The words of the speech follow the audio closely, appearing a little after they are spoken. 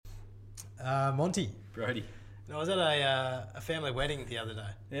Monty. Brody. I was at a family wedding the other day.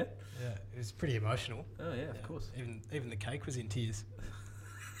 Yeah? Yeah, it was pretty emotional. Oh, yeah, of course. Even the cake was in tears.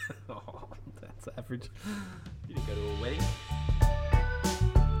 Oh, that's average. You didn't go to a wedding?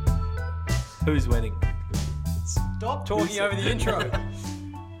 Whose wedding? Stop talking over the intro.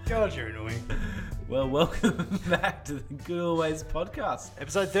 God, you're annoying. Well, welcome back to the Good Always podcast.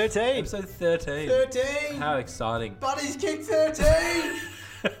 Episode 13. Episode 13. 13. How exciting. Buddy's kicked 13.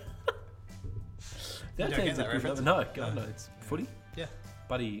 You don't get that reference? No, God, no. It's footy. Yeah.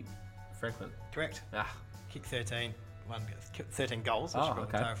 Buddy Franklin. Correct. Ah. Kick 13. 13 goals. I should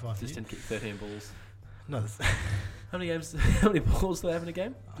probably clarify for Just you. didn't kick 13 balls. No, How many balls do they have in a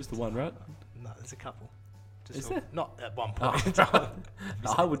game? Just the one, right? no, there's a couple. Is there? Not at one point.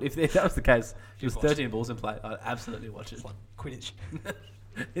 No, I would, if that was the case, if it was You'd watch 13 balls in play, I'd absolutely watch it. It's like Quidditch.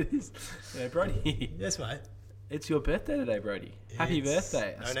 It is. Yeah, Brody. Yes, mate. It's your birthday today, Brody. Happy It's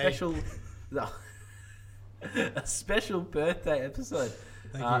birthday. no A need. special a special birthday episode.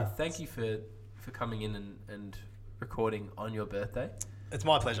 Thank you. Thank you for coming in and recording on your birthday. It's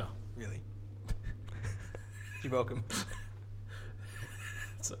my pleasure, really. You're welcome.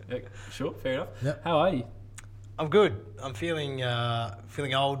 So, sure, fair enough. Yep. How are you? I'm good. I'm feeling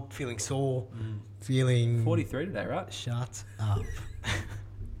old, feeling sore, feeling 43 today, right? Shut up.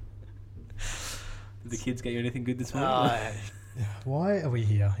 Did the kids get you anything good this morning? Why are we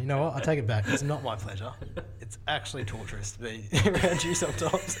here? You know what? I take it back. It's not my pleasure. It's actually torturous to be around you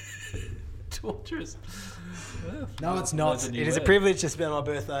sometimes. Torturous. Well, No, it's not. that's a It new is a word. privilege to spend my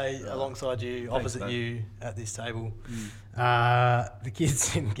birthday alongside you, Thanks, opposite mate. you at this table. The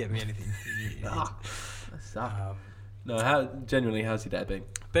kids didn't get me anything. Ah, that sucks. Um, No, how's your dad been?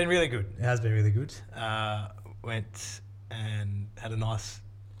 Been really good. It has been really good. Went and had a nice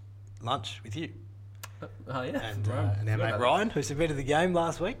lunch with you Oh yeah, and Ryan. our Forgot mate about Ryan, who submitted the game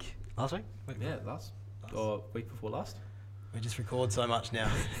last week. that. Yeah, last or week before last. We just record so much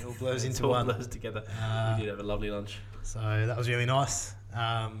now. It all blurs It's into all one. blurs together. We did have a lovely lunch. So that was really nice.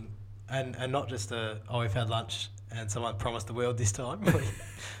 And not just we've had lunch and someone promised the world this time.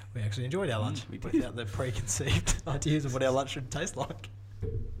 We actually enjoyed our lunch we did. without the preconceived ideas of what our lunch should taste like.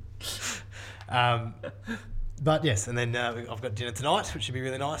 But yes, and then I've got dinner tonight, which should be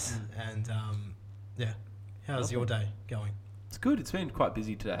really nice. And yeah, how's your day going? It's good. It's been quite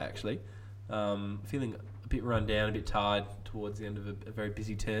busy today, actually. Feeling a bit run down, a bit tired towards the end of a very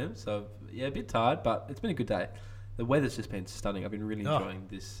busy term. So yeah, a bit tired, but it's been a good day. The weather's just been stunning. I've been really enjoying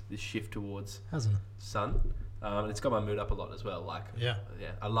this shift towards Hasn't it? sun. And it's got my mood up a lot as well. Like, Yeah.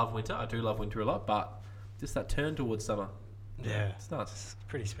 I love winter. I do love winter a lot, but just that turn towards summer. Yeah. It's nice. It's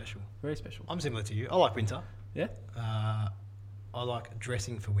pretty special. Very special. I'm similar to you. I like winter. Yeah? I like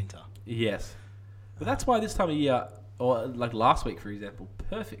dressing for winter. Yes. But that's why this time of year, or like last week, for example,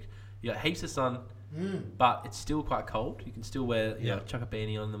 perfect. You got heaps of sun, but it's still quite cold. You can still wear, chuck a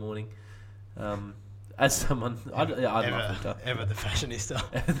beanie on in the morning. As someone, I love winter. Ever the fashionista.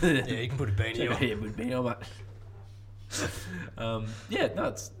 Yeah, you can put a beanie on. Yeah, with beanie on, mate.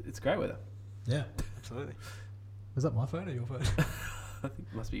 It's great weather. Yeah, absolutely. Was that my phone or your phone? I think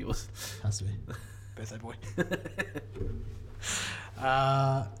it must be yours. Has to be. Birthday boy.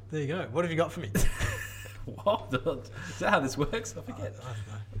 There you go. What have you got for me? What? Is that how this works? I forget. I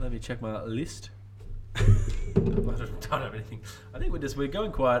don't know. Let me check my list. I don't have anything. I think we're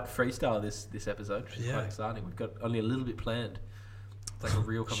going quite freestyle this episode, which is quite exciting. We've got only a little bit planned. It's like a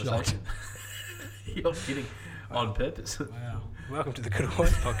real conversation. You're kidding. On purpose. Wow. Welcome to the Good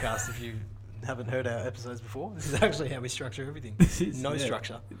Always podcast. If you haven't heard our episodes before, this is actually how we structure everything. No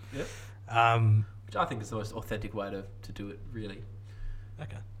structure. Yep. Which I think is the most authentic way to do it, really.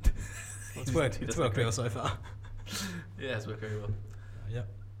 Okay. It's worked. It's worked well so far. Yeah, it's worked very well. Yep.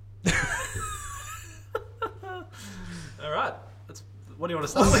 All right. What do you want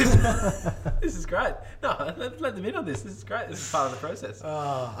to start with? This is great. No, let them in on this. This is great. This is part of the process.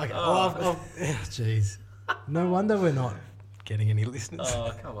 Okay. Oh. Jeez. No wonder we're not getting any listeners.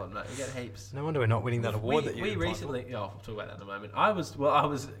 Oh, come on, mate. We get heaps. No wonder we're not winning that award that you We applied recently... Oh, we'll talk about that in a moment. I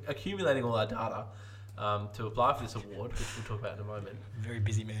was accumulating all our data to apply for this award, which we'll talk about in a moment. for. Very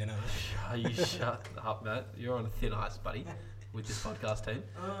busy man. You shut up, Matt. You're on thin ice, buddy, with this podcast team.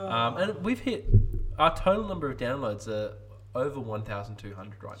 And we've hit... Our total number of downloads are over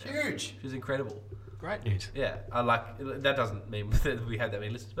 1,200 right now. Huge. Which is incredible. Great news. Yeah, that doesn't mean that we have that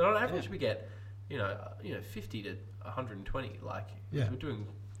many listeners, but on average we get, 50 to 120. Like, Yeah. we're doing.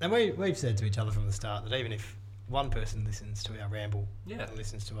 And we've said to each other from the start that even if one person listens to our ramble and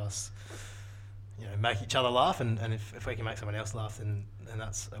listens to us, make each other laugh, and if we can make someone else laugh, then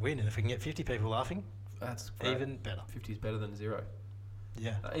that's a win. And if we can get 50 people laughing, That's great. even better. 50 is better than 0.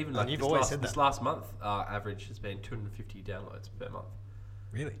 Yeah. Even And like you've always said this that. last month, our average has been 250 downloads per month.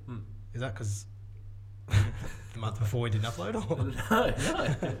 Really? Mm. Is that because the month before we didn't upload? Or?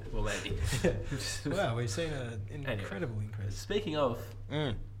 No. Well, maybe. Wow, we've seen an incredible increase. Speaking of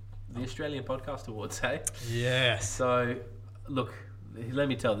the Australian Podcast Awards, hey? Yes. So, look, let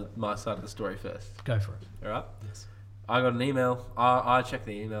me tell my side of the story first. Go for it. All right? Yes. I got an email. I check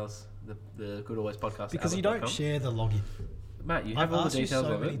the emails, the Good Always Podcast. Because you don't share the login. Matt, you have all the details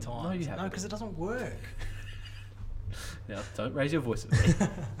so of many it. times. No, you haven't. No, because it doesn't work. Now, don't raise your voice at me.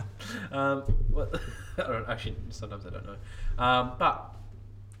 Well, actually, sometimes I don't know. But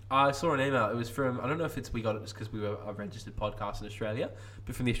I saw an email. It was from, I don't know if we got it just because we were a registered podcast in Australia,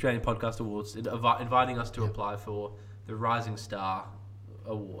 but from the Australian Podcast Awards, inviting us to apply for the Rising Star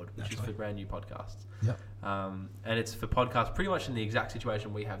Award, which is for brand new podcasts. Yep. And it's for podcasts pretty much in the exact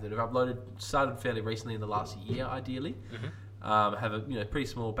situation we have that have started fairly recently in the last year, ideally. Mm-hmm. Have a pretty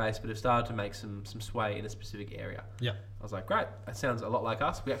small base, but have started to make some sway in a specific area. Yeah. I was like, great, that sounds a lot like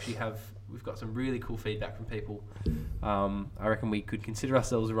us. We've got some really cool feedback from people. I reckon we could consider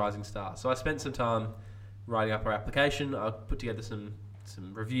ourselves a rising star. So I spent some time writing up our application. I put together some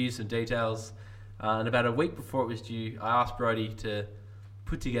reviews and details. And about a week before it was due, I asked Brody to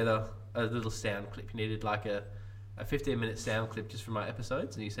put together a little sound clip. He needed like a 15-minute sound clip just for my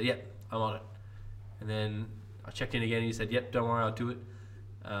episodes. And he said, yep, I'm on it. And then I checked in again and he said, yep, don't worry, I'll do it.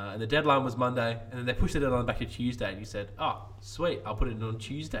 And the deadline was Monday, and then they pushed the deadline back to Tuesday, and he said, oh, sweet, I'll put it in on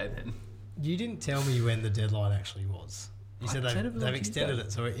Tuesday then. You didn't tell me when the deadline actually was. You said they've extended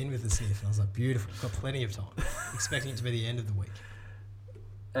it, so we're in with the sniff. And I was like, beautiful, got plenty of time. Expecting it to be the end of the week.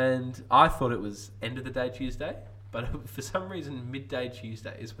 And I thought it was end of the day Tuesday, but for some reason, midday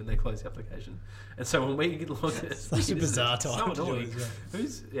Tuesday is when they close the application. And so when we logged in... Such a bizarre time so to do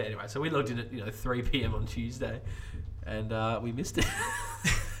it. Anyway, so we logged in at 3 p.m. on Tuesday, and we missed it.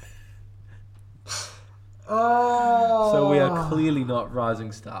 So we are clearly not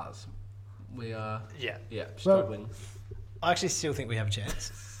rising stars. We are struggling. Well, I actually still think we have a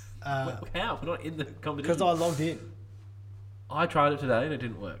chance. How? We're not in the competition. Because I logged in. I tried it today and it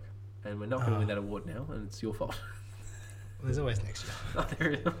didn't work. And we're not going to win that award now, and it's your fault. Well, there's always next year. No, there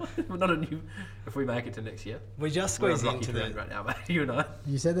is. We're not a new... If we make it to next year. We just squeezed into the... right now, mate. You and I.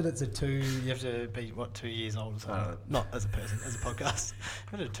 You said that it's you have to be, 2 years old or something? Not as a person, as a podcast.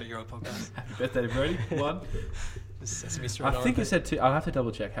 You're a 2-year-old podcast. Happy birthday to Brody. 1. I think it said 2. I'll have to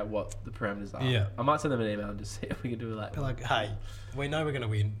double check what the parameters are. Yeah. I might send them an email and just see if we can do it later. Be like, hey, we know we're going to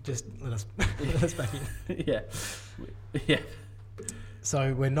win. Just let us back in. Yeah. Yeah.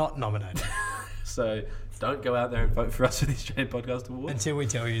 So we're not nominated. So don't go out there and vote for us for the Australian Podcast Award. Until we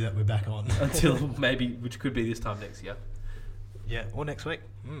tell you that we're back on. Until maybe, which could be this time next year. Yeah, or next week.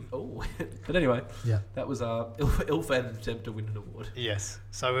 Oh, but anyway, yeah, that was our ill-fated attempt to win an award. Yes,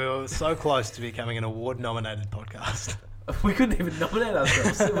 so we were so close to becoming an award-nominated podcast. We couldn't even nominate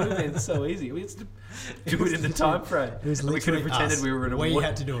ourselves. It would have been so easy. We had to do it in the time frame. We could have pretended we were an award. We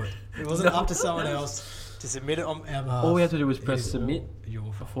had to do it. It wasn't up to someone else to submit it on our behalf. All we had to do was press submit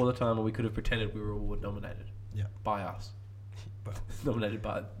before the time, or we could have pretended we were award nominated. Yeah, by us. Well, nominated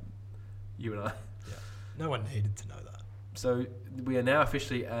by you and I. Yeah, no one needed to know that. So we are now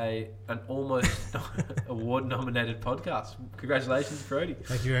officially an almost award-nominated podcast. Congratulations, Brody.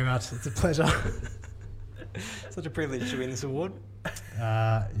 Thank you very much. It's a pleasure. Such a privilege to win this award.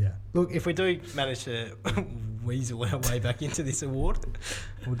 Yeah. Look, if we do manage to weasel our way back into this award,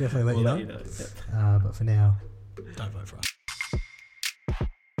 we'll definitely let you know. Yep. But for now, don't vote for us.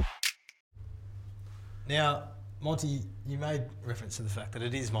 Now, Monty, you made reference to the fact that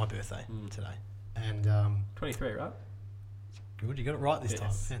it is my birthday today. And 23, right? Good, you got it right this time.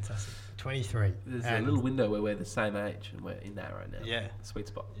 Fantastic. 23. There's a little window where we're the same age, and we're in that right now. Yeah. Sweet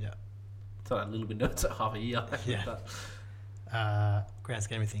spot. Yeah. It's not a little window, it's a half a year. Yeah. Grand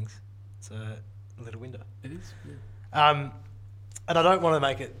scheme of things, it's a little window. It is. Yeah. And I don't want to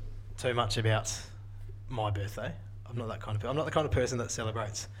make it too much about my birthday. I'm not that kind of. I'm not the kind of person that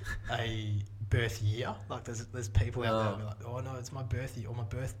celebrates a birth year. Like there's people out there who are like, oh no, it's my birth year or my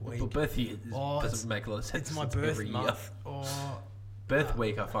birth week. But birth year doesn't make a lot of sense. It's my birth month or birth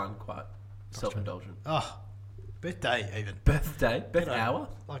week. I find quite self-indulgent. Oh, birthday even. Birthday, birth hour.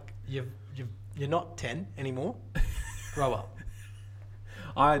 Like you're not 10 anymore. Grow up.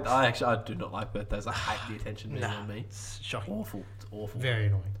 I do not like birthdays. I hate the attention being on me. It's shocking. Awful. It's awful. Very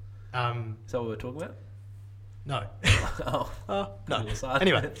annoying. Is that what we're talking about? No. No.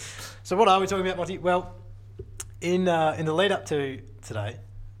 Anyway, so what are we talking about, Monty? Well, in the lead up to today,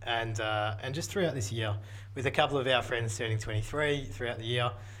 and just throughout this year, with a couple of our friends turning 23 throughout the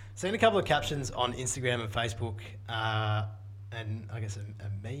year, seen a couple of captions on Instagram and Facebook and I guess a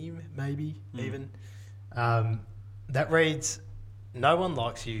meme maybe even, that reads, "No one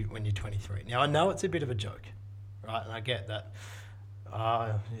likes you when you're 23." Now I know it's a bit of a joke, right? And I get that.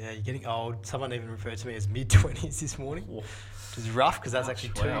 You're getting old. Someone even referred to me as mid-20s this morning, which is rough because that's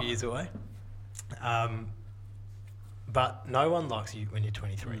actually 2 years away. But no one likes you when you're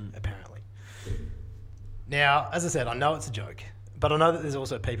 23, apparently. Now, as I said, I know it's a joke, but I know that there's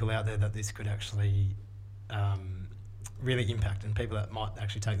also people out there that this could actually really impact, and people that might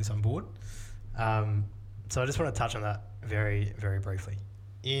actually take this on board. So I just want to touch on that very, very briefly.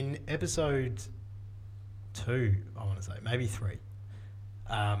 In episode 2, I want to say, maybe 3,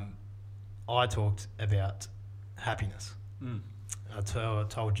 I talked about happiness. I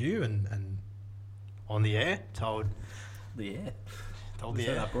told you and on the air, told the air.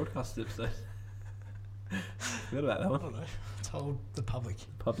 Our broadcast episode. Forgot about that one. I don't know. Told the public.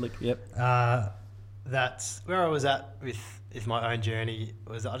 Yep. That where I was at with my own journey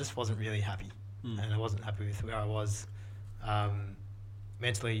was I just wasn't really happy, and I wasn't happy with where I was,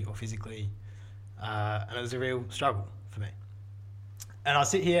 mentally or physically, and it was a real struggle for me. And I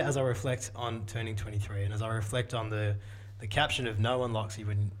sit here as I reflect on turning 23, and as I reflect on the caption of "No one likes you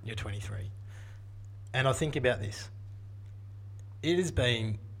when you're 23," and I think about this. It has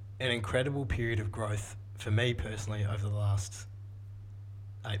been an incredible period of growth for me personally over the last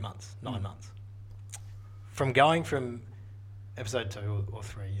 9 months. From going from episode 2 or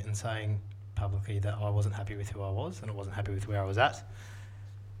 3 and saying publicly that I wasn't happy with who I was and I wasn't happy with where I was at,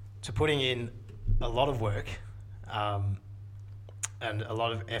 to putting in a lot of work and a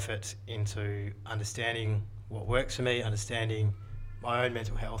lot of effort into understanding what works for me, understanding my own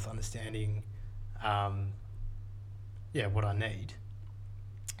mental health, understanding what I need.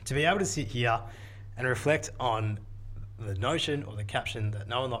 To be able to sit here and reflect on the notion or the caption that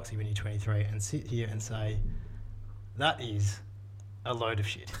no one likes you when you're 23 and sit here and say, that is a load of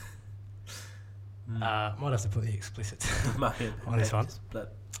shit. Might have to put the explicit on this one.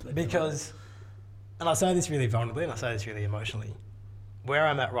 Because, and I say this really vulnerably and I say this really emotionally, where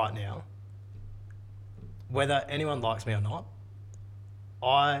I'm at right now, whether anyone likes me or not,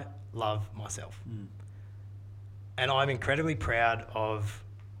 I love myself. And I'm incredibly proud of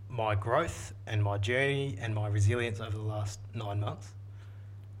my growth and my journey and my resilience over the last 9 months.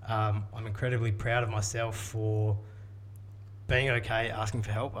 I'm incredibly proud of myself for being okay, asking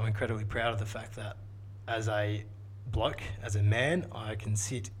for help. I'm incredibly proud of the fact that as a bloke, as a man, I can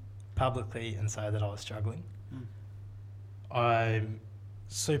sit publicly and say that I was struggling. I'm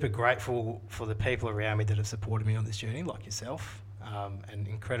super grateful for the people around me that have supported me on this journey, like yourself, and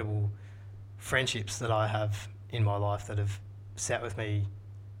incredible friendships that I have in my life that have sat with me,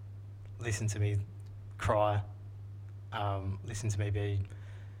 listened to me cry, listened to me be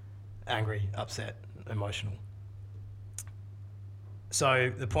angry, upset, emotional.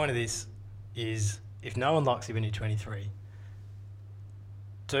 So the point of this is, if no one likes you when you're 23,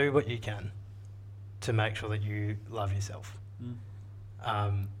 do what you can to make sure that you love yourself.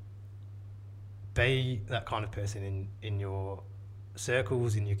 Be that kind of person in your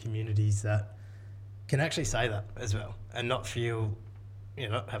circles, in your communities that can actually say that as well and not feel,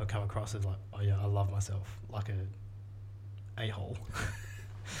 not have it come across as like, oh yeah, I love myself, like a hole.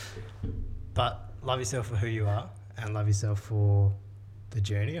 But love yourself for who you are and love yourself for the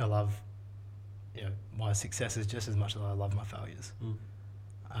journey. I love, my successes just as much as I love my failures.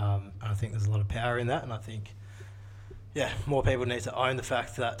 I think there's a lot of power in that, and I think, more people need to own the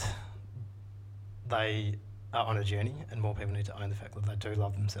fact that they are on a journey, and more people need to own the fact that they do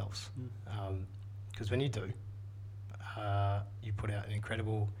love themselves. Because when you do, you put out an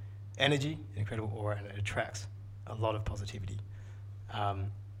incredible energy, an incredible aura, and it attracts a lot of positivity.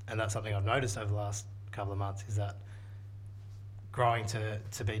 And that's something I've noticed over the last couple of months, is that growing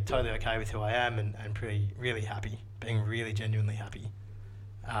to be totally okay with who I am and really happy, being really genuinely happy,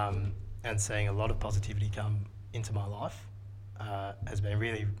 and seeing a lot of positivity come into my life has been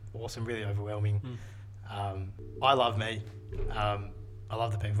really awesome, really overwhelming. I love me. I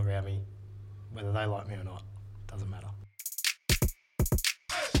love the people around me. Whether they like me or not, doesn't matter.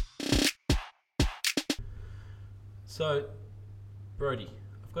 So, Brody,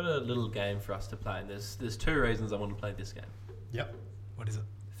 I've got a little game for us to play, and there's 2 reasons I want to play this game. Yep. What is it?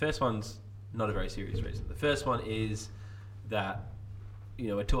 The first one's not a very serious reason. The first one is that,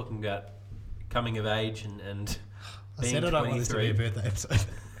 we're talking about coming of age and I being said I don't want this to be a birthday episode.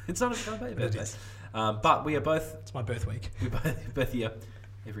 It's not a birthday. But we are both... It's my birth week. We both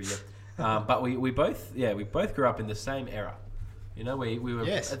every year. But we both grew up in the same era. We were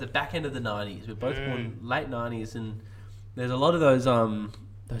at the back end of the 90s. We were both born late 90s, and there's a lot of those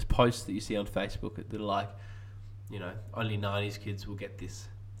posts that you see on Facebook that are like, only 90s kids will get this.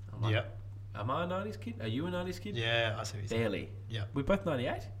 I'm like, Yep. am I a 90s kid? Are you a 90s kid? Yeah, I see what you're saying. Barely. Yep. We're both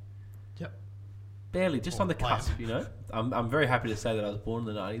 98? Yep. Barely, just Or on the cusp, players. I'm very happy to say that I was born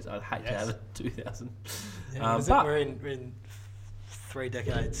in the 90s. I'd hate to Yes. have it 2000. Yeah, But- we're in 3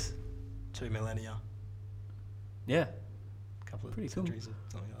 decades, 2 millennia, Yeah. a couple of Pretty cool. centuries or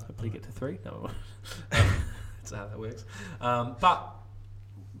something like that. Hopefully get to 3. No. That's how that works. But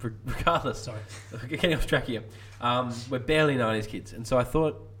regardless, Sorry. getting off track here, we're barely 90s kids. And so I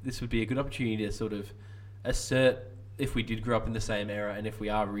thought this would be a good opportunity to sort of assert if we did grow up in the same era and if we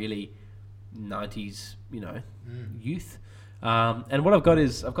are really 90s, youth. And what I've got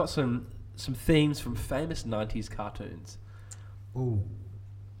is I've got some themes from famous 90s cartoons. Ooh.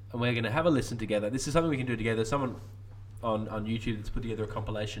 And we're going to have a listen together. This is something we can do together. Someone on YouTube that's put together a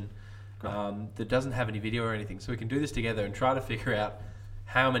compilation that doesn't have any video or anything. So we can do this together and try to figure out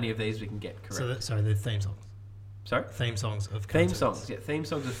how many of these we can get correct. So the theme songs. Sorry? Theme songs of Theme cartoons. songs. Yeah, theme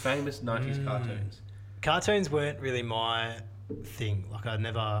songs of famous 90s cartoons. Cartoons weren't really my thing. Like, I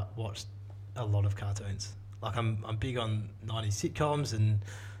never watched a lot of cartoons. Like, I'm big on 90s sitcoms and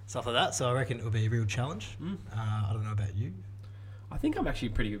stuff like that, so I reckon it would be a real challenge. I don't know about you. I think I'm actually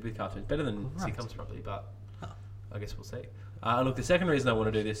pretty good with cartoons. Better than Right. sitcoms probably, but Oh. I guess we'll see. Look, the second reason I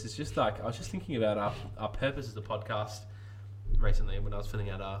want to do this is just like, I was just thinking about our purpose as a podcast recently when I was filling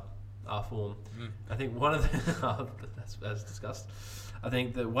out our form. I think one of the, as discussed, I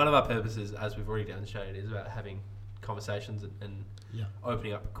think that one of our purposes, as we've already demonstrated, is about having conversations and Yeah.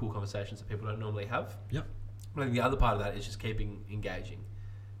 opening up cool conversations that people don't normally have. Yep. But I think the other part of that is just keeping engaging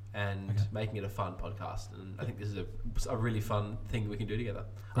and Okay. making it a fun podcast. And I think this is a really fun thing we can do together.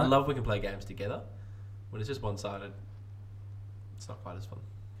 I Right. love we can play games together. When it's just one-sided, it's not quite as fun.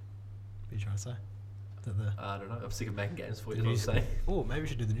 What are you trying to say? I don't know. I'm sick of making games for you. Is what I'm saying. Oh, maybe we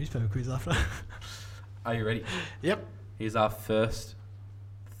should do the newspaper quiz after. Are you ready? Yep. Here's our first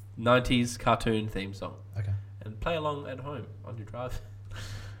 90s cartoon theme song. Okay. And play along at home on your drive.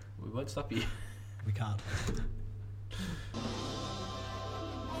 We won't stop you. We can't.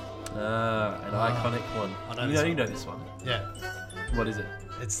 An iconic one. I know You this know, one. you know this one. Yeah. What is it?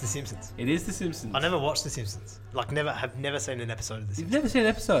 It's The Simpsons. It is The Simpsons. I never watched The Simpsons. Like, have never seen an episode of The You've Simpsons. never seen an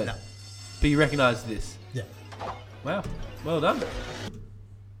episode? No. But you recognise this? Yeah. Wow. Well done.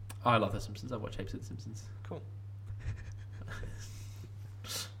 I love The Simpsons. I've watched heaps of The Simpsons. Cool.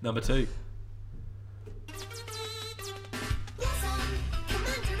 Number 2.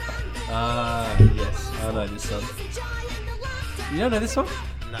 Yes. I know this song. You don't know this song?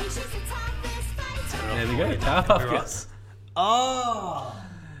 No. There we go. Powerpuff Girls. Oh.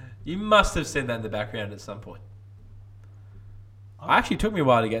 You must have seen that in the background at some point. I actually took me a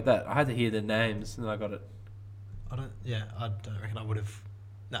while to get that. I had to hear the names and then I got it. I don't reckon I would have.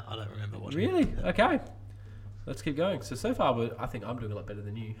 No, I don't remember watching. Really? it. Okay. Let's keep going. So far, I think I'm doing a lot better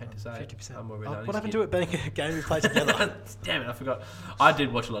than you. Hate to say. 50%. I'm more of a Oh, 90s what happened kid. to it being a game we played together? Damn it, I forgot. I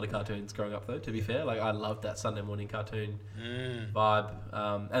did watch a lot of cartoons growing up, though, to be fair. Like, I loved that Sunday morning cartoon vibe.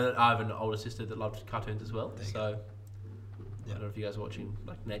 And I have an older sister that loved cartoons as well. There you So, I don't know if you guys are watching,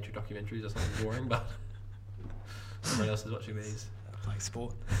 like, nature documentaries or something boring, but someone else is watching these. Playing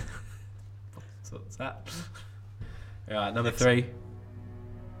sport. So, what's that? All right, number 3.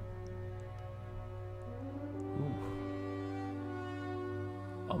 Ooh.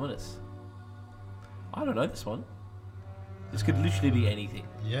 Ominous. I don't know this one. This could literally be anything.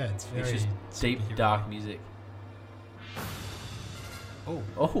 Yeah, it's very It's just deep, superhero. dark music. Oh.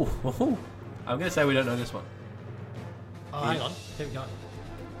 Oh, I'm going to say we don't know this one. Oh, hang on. Keep going.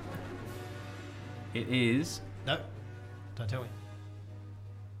 It is... No. Don't tell me.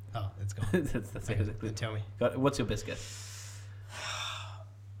 Oh, it's gone. that's Okay, exactly. then tell me. What's your best guess?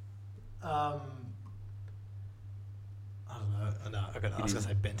 I don't know. No, I was going to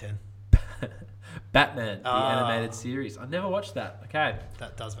say Ben 10. Batman, the Ah. animated series. I never watched that. Okay.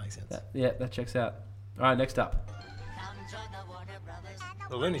 That does make sense. That checks out. All right, next up.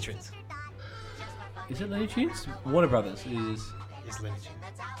 The Looney Tunes. Is it Looney Tunes? Warner Brothers is... Is Looney Tunes.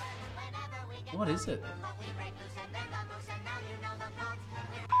 What is it?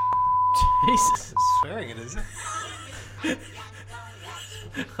 Jesus. Swearing it is. I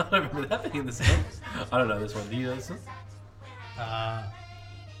don't remember that being in the song. I don't know this one. Do you know this one?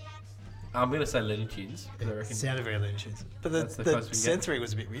 I'm going to say Looney Tunes. 'Cause I It reckon... sounded very Looney Tunes. But That's the the closest we can get. sensory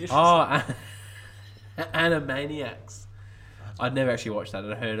was a bit weird. Oh, Animaniacs. I'd never actually watched that.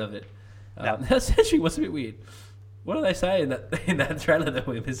 I'd heard of it. No. That essentially was a bit weird. What do they say in that trailer that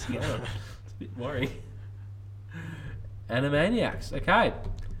we're missing out on? It's a bit worrying. Animaniacs. Okay.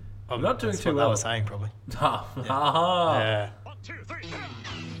 I'm not doing That's too what well. I was saying, probably. Ah. Yeah.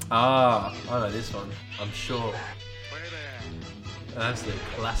 Ah, I know this one. I'm sure. An absolute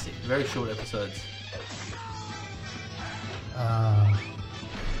classic. Very short episodes.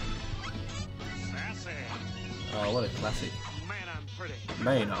 Oh, what a classic.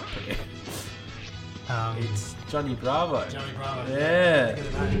 Man, I'm pretty. It's Johnny Bravo. Johnny Bravo. Yeah. Look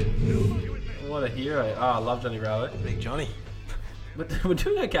at the name. What a hero. Oh, I love Johnny Bravo. Big Johnny. But we're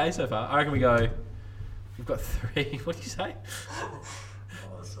doing okay so far. I reckon we go... We've got 3. What did you say?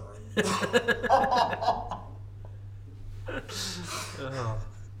 Oh, sorry. Oh,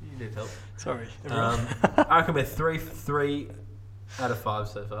 you need help. Sorry. I reckon we're 3 out of 5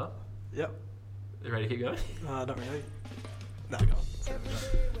 so far. Yep. You ready to keep going? Not really. No, go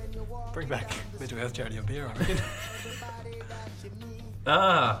on. Bring back Mental Health Charity of Beer, I reckon.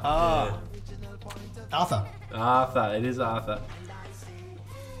 Yeah. Arthur. Arthur. It is Arthur.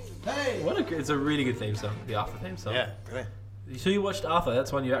 Hey! It's a really good theme song. The Arthur theme song. Yeah, brilliant. So you watched Arthur.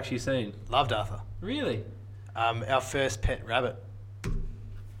 That's one you've actually seen. Loved Arthur. Really? Our first pet rabbit.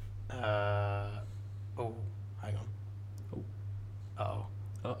 Oh, hang on. Oh. Uh-oh.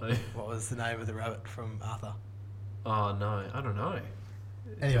 Uh-oh. What was the name of the rabbit from Arthur? Oh, no. I don't know.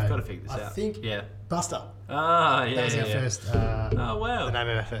 Anyway, I've got to figure this out. I think Yeah. Buster. Ah, yeah, That was yeah, our yeah. first. Oh, wow. The name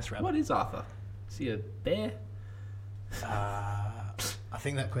of our first rabbit. What is Arthur? Is he a bear? I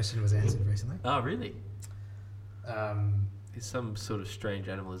think that question was answered recently. Oh, really? Um, He's some sort of strange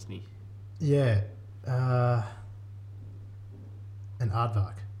animal, isn't he? yeah. An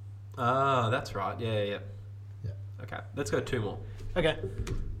aardvark. Ah, that's right. Yeah. Yeah. Okay, let's go 2 more. Okay.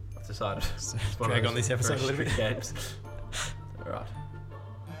 I've decided. It's one of Drag those on this episode a very little bit. strict games. All right.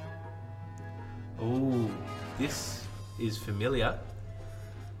 Ooh, this is familiar.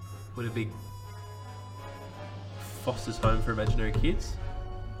 Would it be Foster's Home for Imaginary Kids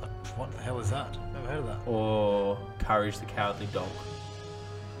What the hell is that? Never heard of that. or Courage the Cowardly Dog?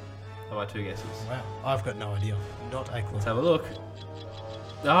 Are my 2 guesses. Wow. I've got no idea. Not a clue. Let's have a look.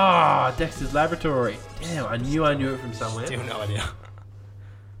 Ah, Dexter's Laboratory. Damn, I knew it from somewhere. Still no idea.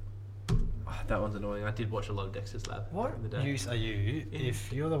 Ah, that one's annoying. I did watch a lot of Dexter's Lab What in the day. use are you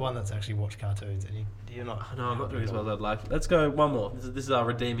if you're the one that's actually watched cartoons and you're not? Oh, no, I'm not doing as well as I'd like. Let's go one more. This is our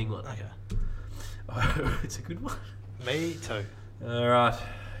redeeming one. Okay. Oh, it's a good one. Me too. All right,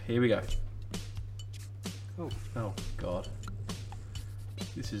 here we go. Ooh. Oh God,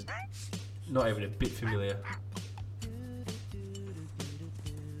 this is not even a bit familiar.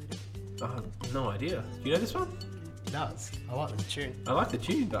 Oh, no idea. Do you know this one? No, I like the tune. I like the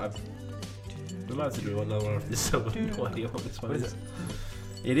tune, but we might have to do another one of this song. I have no idea what this one What is. is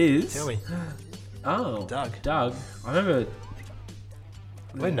It is. Tell me. Oh, Doug. I remember.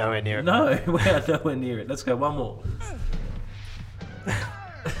 We're nowhere near it. No, we're nowhere near it. Let's go one more.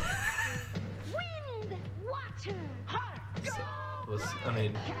 Wind, water, heart. I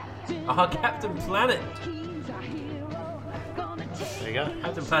mean, Captain Planet. There you go.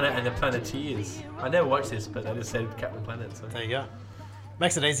 Captain Planet and the Planeteers. I never watched this, but I just said Captain Planet. So. There you go.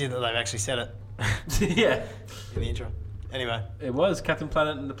 Makes it easier that they've actually said it Yeah, in the intro. Anyway, it was Captain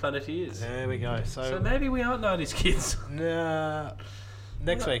Planet and the Planeteers. there we go. So So, maybe we aren't 90s kids.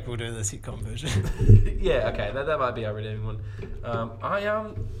 next week we'll do the sitcom version. Yeah, okay, that might be our redeeming one.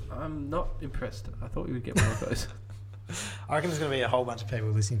 I'm not impressed. I thought we would get more of those. I reckon there's going to be a whole bunch of people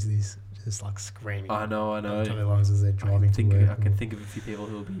listening to this just like screaming. I know. Top their lungs as they're I driving to work. can think of a few people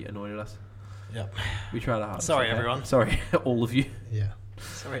who will be annoyed at us. Yep. We tried our hardest. Sorry, okay? everyone. Sorry, all of you. Yeah.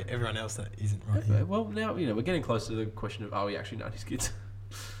 Sorry, everyone else that isn't right Okay, here. well, now we're getting close to the question of are we actually 90s kids?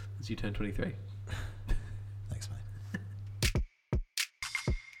 As you turn 23. Thanks, mate.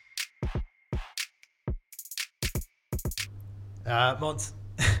 Mods.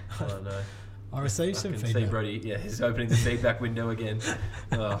 Oh no. I received I some can see feedback. Brody. Yeah, he's opening the feedback window again.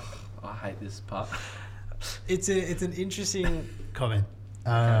 Oh, I hate this part. It's an interesting comment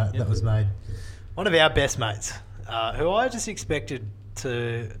Okay, that was made. One of our best mates, who I just expected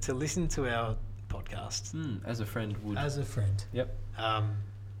to listen to our podcast As a friend would. as a friend. Yep.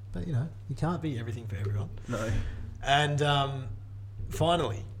 But you can't be everything for everyone. No. And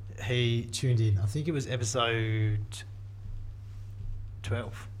finally, he tuned in. I think it was episode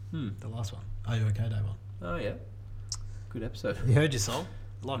 12, the last one. Are You Okay Day one. Oh yeah. Good episode. He heard your song,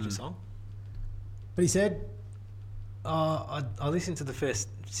 liked your song, but he said, I listened to the first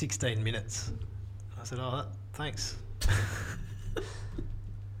 16 minutes. I said, thanks.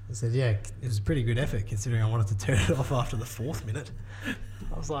 I said, yeah, it was a pretty good effort considering I wanted to turn it off after the 4th minute.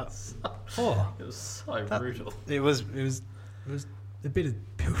 I was like, oh, It was so brutal. it was a bit of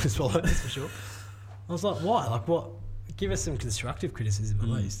pill to swallow, that's for sure. I was like, why? Like, what? Give us some constructive criticism at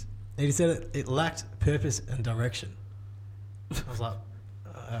least. And he said it lacked purpose and direction. I was like,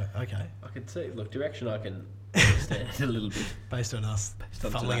 Okay. I can see. Look, direction I can understand a little bit. Based on us Based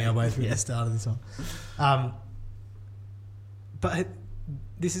on fumbling today. our way through Yeah. the start of this one. But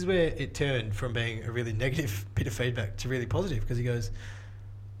this is where it turned from being a really negative bit of feedback to really positive, because he goes,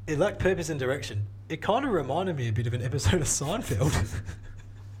 it lacked purpose and direction. It kind of reminded me a bit of an episode of Seinfeld.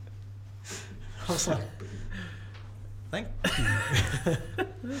 I was like, thank you.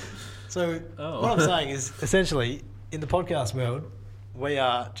 So what I'm saying is, essentially, in the podcast world, we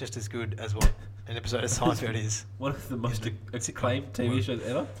are just as good as what an episode of Seinfeld is. One of the most the acclaimed sitcom TV world. shows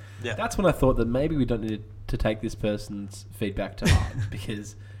ever. Yeah. That's when I thought that maybe we don't need to take this person's feedback to heart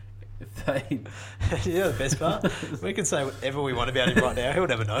because if they... You know the best part? We can say whatever we want about him right now. He'll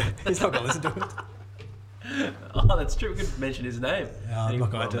never know. He's not going to listen to it. Oh, that's true. We could mention his name. I'm not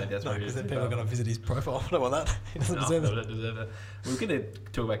going to. Maybe that's No, probably because then too people are far. going to visit his profile. I don't want that. He doesn't No, deserve we it. don't deserve it. We're going to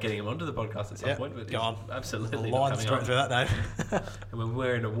talk about getting him onto the podcast at some Yeah, point, but go he's on. absolutely Line not coming straight on. through that name. And when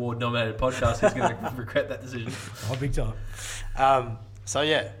we're an award-nominated podcast, he's going to regret that decision. Oh, big time. So,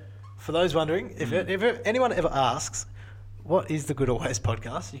 yeah, for those wondering, if anyone ever asks, what is the Good Always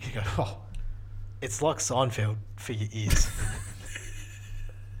podcast? You can go, oh, it's like Seinfeld for your ears.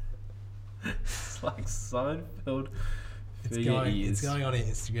 It's like Seinfeld It's for your ears. It's going on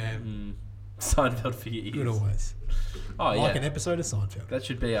Instagram. Seinfeld for your ears. Good Always. Oh, Like yeah. an episode of Seinfeld. That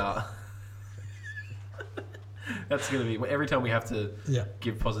should be our... That's going to be... Every time we have to Yeah.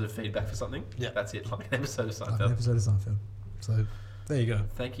 give positive feedback for something, Yeah. that's it. Like an episode of Like an Seinfeld. episode of Seinfeld. So, there you go.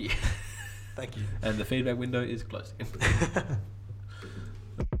 Thank you. Thank you. And the feedback window is closing.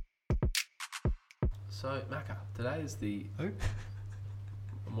 So, Macca, today is the... Who?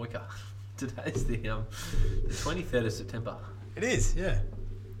 Moika. Today is the 23rd of September. It is, yeah.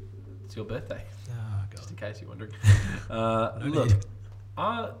 It's your birthday, Oh, just in God. case you're wondering. No Look, need.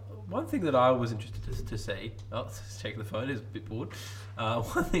 one thing that I was interested to see... Oh, just checking the phone, is a bit bored.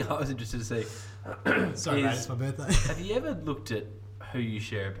 One thing I was interested to see Sorry, mate, is... it's my birthday. Have you ever looked at who you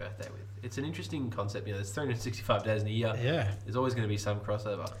share a birthday with? It's an interesting concept. You know, there's 365 days in a year. Yeah. There's always going to be some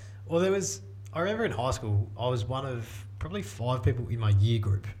crossover. Well, I remember in high school, I was one of probably 5 people in my year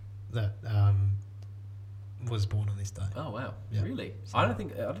group that was born on this day. Oh wow, Yeah. really? So- I don't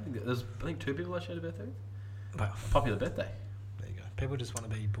think there's 2 people I shared a birthday with. Well, Popular birthday. there you go. People just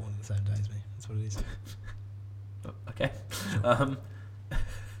want to be born on the same day as me. That's what it is. Oh, okay.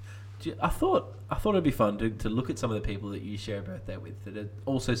 I thought it'd be fun to look at some of the people that you share a birthday with that are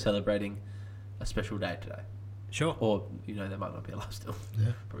also celebrating a special day today, Sure. or they might not be alive still.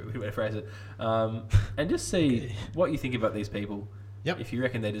 Yeah. Probably a good way to phrase it. And just see Okay. what you think about these people. Yep. If you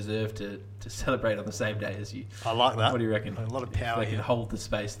reckon they deserve to celebrate on the same day as you. I like that. What do you reckon? A lot of If power they can here. hold the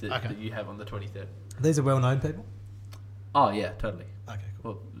space that, Okay. that you have on the 23rd. These are well-known people? Oh yeah, totally. Okay,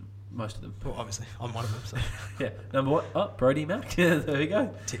 cool. Well, most of them. Well, obviously, I'm one of them, so Yeah. Number one, Brody Mac. There we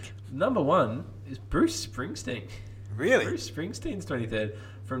go. tick. Number 1 is Bruce Springsteen. Really? Bruce Springsteen's 23rd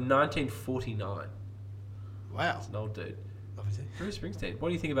from 1949. Wow. It's an old dude. Obviously. Bruce Springsteen. What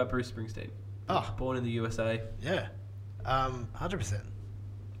do you think about Bruce Springsteen? Oh, Born in the USA. yeah. 100%.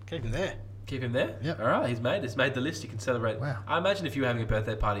 Keep him there. Keep him there. Yep. All right, he's made the list. You can celebrate. Wow. I imagine if you were having a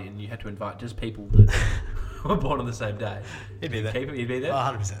birthday party and you had to invite just people that were born on the same day, He'd be there. keep him. He'd be there. Oh,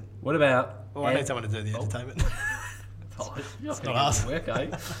 100%. What about? Well, I need someone to do the Oh. entertainment. Oh, you're It's not not us. work, are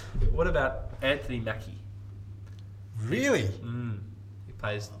you? What about Anthony Mackie? Really? He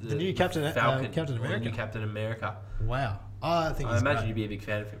plays The new Captain- Falcon, Captain or the America. new Captain America. Wow. I think I he's imagine great. you'd be a big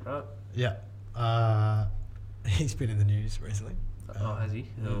fan of him, right? Yeah. He's been in the news recently. Oh, has he?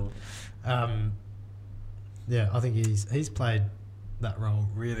 Mm. Oh. Yeah, I think he's played that role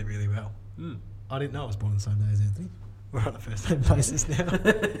really, really well. Mm. I didn't know I was born on the same day as Anthony. We're on a first name basis now. I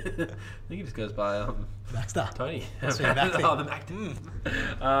think he just goes by Baxter. Tony. That's your Mac thing. Oh, the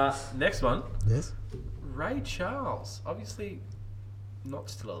Mac. Next one, Yes. Ray Charles. Obviously, not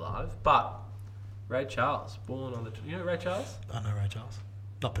still alive, but Ray Charles, born on the. You know Ray Charles? I know Ray Charles.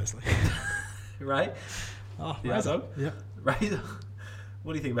 Not personally. Ray. Oh, The Razor. Azog? Yeah. Ray.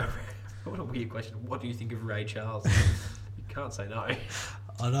 What do you think about Ray? What a weird question. What do you think of Ray Charles? You can't say no.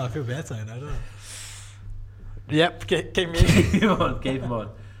 I know. I feel bad saying that. Don't I? Yep. Keep me. Keep him on. Keep him on.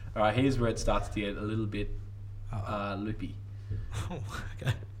 All right. Here's where it starts to get a little bit loopy. Oh,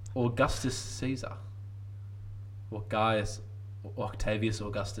 okay. Augustus Caesar, or Gaius Octavius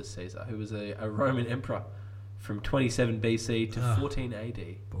Augustus Caesar, who was a Roman emperor from 27 BC to 14 AD.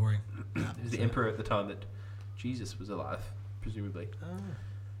 Boring. He was the emperor at the time that Jesus was alive, presumably.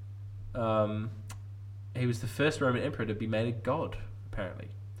 Oh. He was the first Roman emperor to be made a god, apparently.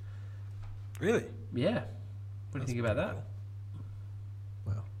 Really? Yeah. What do you That's think about pretty that?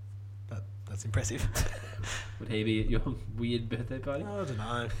 cool. Well, That's impressive. Would he be at your weird birthday party? I don't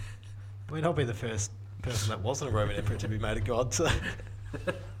know. I mean, I'll be the first person that wasn't a Roman emperor to be made a god, so...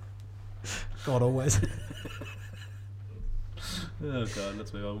 God always. Oh, God,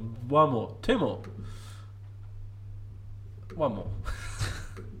 let's move on. One more. Two more. One more.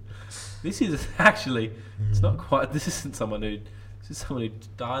 This is actually... It's not quite... This isn't someone who... This is someone who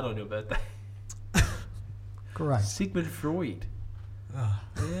died on your birthday. Great. Sigmund Freud. Oh.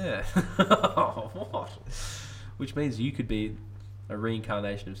 Yeah. What? Which means you could be a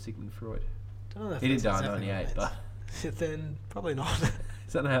reincarnation of Sigmund Freud. Don't know if He didn't that's die in exactly 98, what but... it means. Then probably not.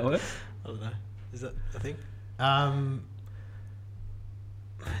 Is that not how it works? I don't know. Is that a thing?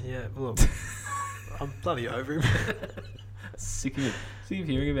 Yeah, look. I'm bloody over him. Sick of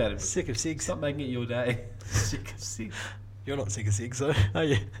hearing about him. Sick of SIGs. Stop making it your day. Sick of SIGs. You're not sick of SIGs, though, are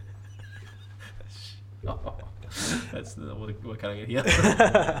you? Oh, that's not what we're cutting it here.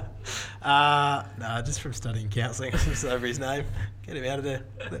 No, just from studying counselling. I'm just over his name. Get him out of there.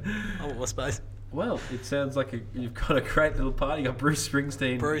 I want more space. Well, it sounds like you've got a great little party. You got Bruce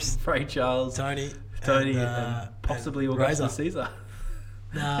Springsteen, Bruce, Ray Charles, Tony, and possibly Augustus Caesar.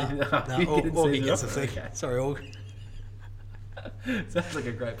 Nah, Augie Augie gets a thing. Okay. Sorry, Aug. Sounds like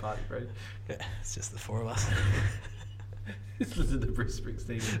a great party, bro. Yeah, it's just the four of us. Just listen to Bruce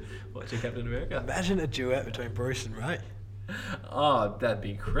Springsteen and watching Captain America. Imagine a duet between Bruce and Ray. Oh, that'd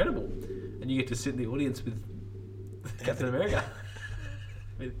be incredible. And you get to sit in the audience with Captain America.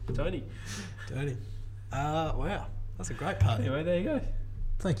 With Tony. Wow. That's a great party. Anyway, there you go.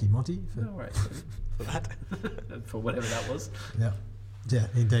 Thank you, Monty, for, No worries. for that. For whatever that was. Yeah,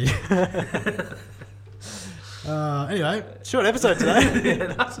 indeed. Anyway, short episode today.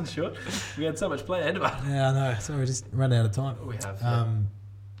 Yeah, nice and short. We had so much planned, but Yeah, I know. Sorry, we just ran out of time. we have.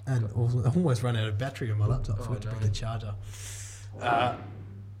 And also, I almost ran out of battery on my laptop. I forgot to bring the charger.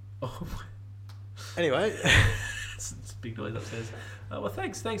 Anyway. It's big noise upstairs. Well,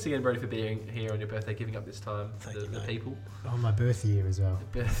 thanks again, Brody, for being here on your birthday, giving up this time Thank to you, the mate. people. On my birth year as well.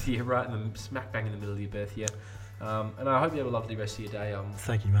 Birth year, right in the smack bang in the middle of your birth year. And I hope you have a lovely rest of your day.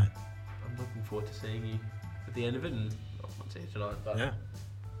 Thank you, mate. I'm looking forward to seeing you at the end of it, and I won't see you tonight, but Yeah.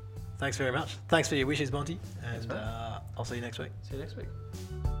 Thanks very much. Thanks for your wishes, Monty. Thanks, And mate. I'll see you next week. see you next week.